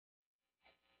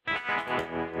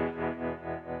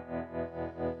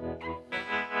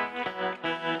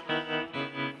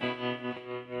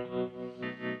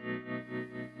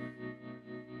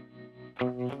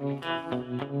Silver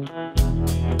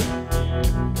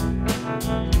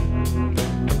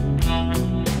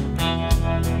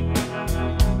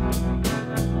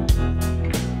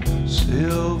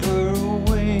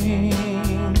wings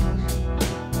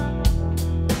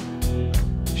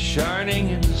shining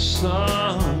in the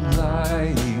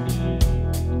sunlight,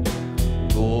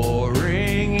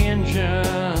 roaring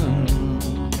engine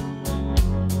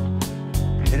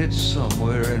headed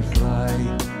somewhere in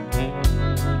flight,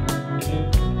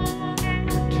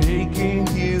 taking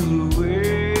you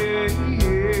away,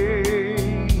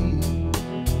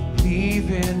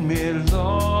 leaving me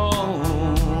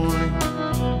lonely.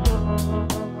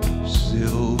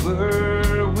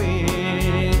 Silver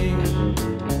wings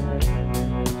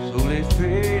slowly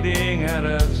fading out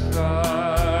of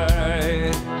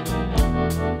sight.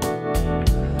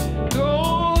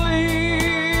 Don't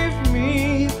leave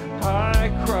me, I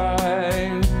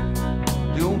cried.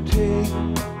 Don't take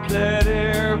that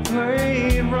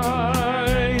airplane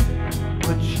ride.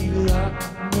 But she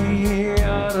locked me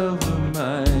out of her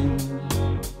mind,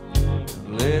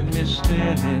 left me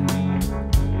standing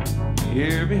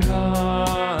here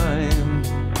behind.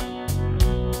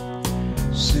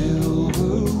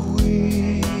 Silver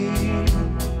wings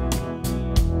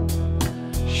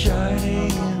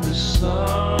shining in the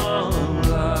sun.